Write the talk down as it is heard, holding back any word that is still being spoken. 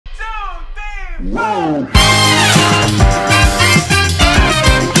Whoa.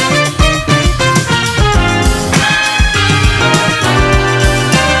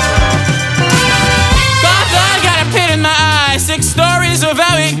 Of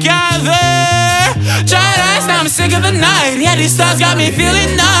how we gather, giant eyes, now I'm sick of the night. Yeah, these stars got me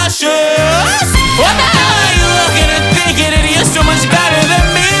feeling nauseous. What the hell are you looking and thinking? And you're so much better than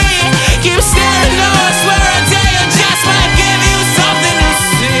me. Keep staring, no, I swear I dare you. Just wanna give you something to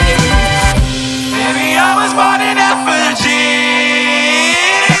see. Baby, I was born in Effigy.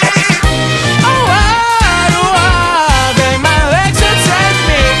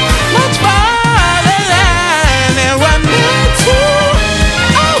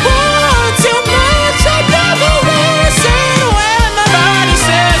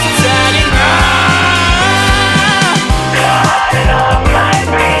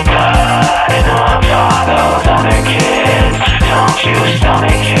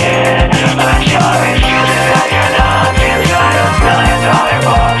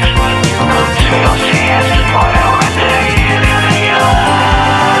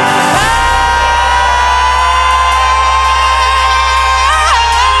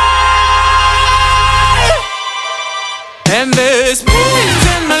 And there's pains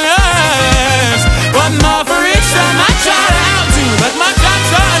in my nerves. One more for each time I try to outdo, but my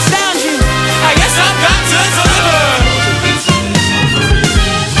guts are astound you. I guess I've got to deliver.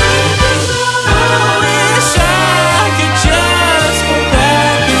 I wish I could just go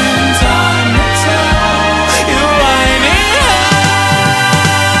back in time to tell you I need help.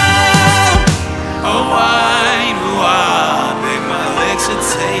 Oh, why do I beg my legs to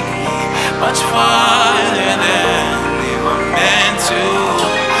take me much farther than meant to?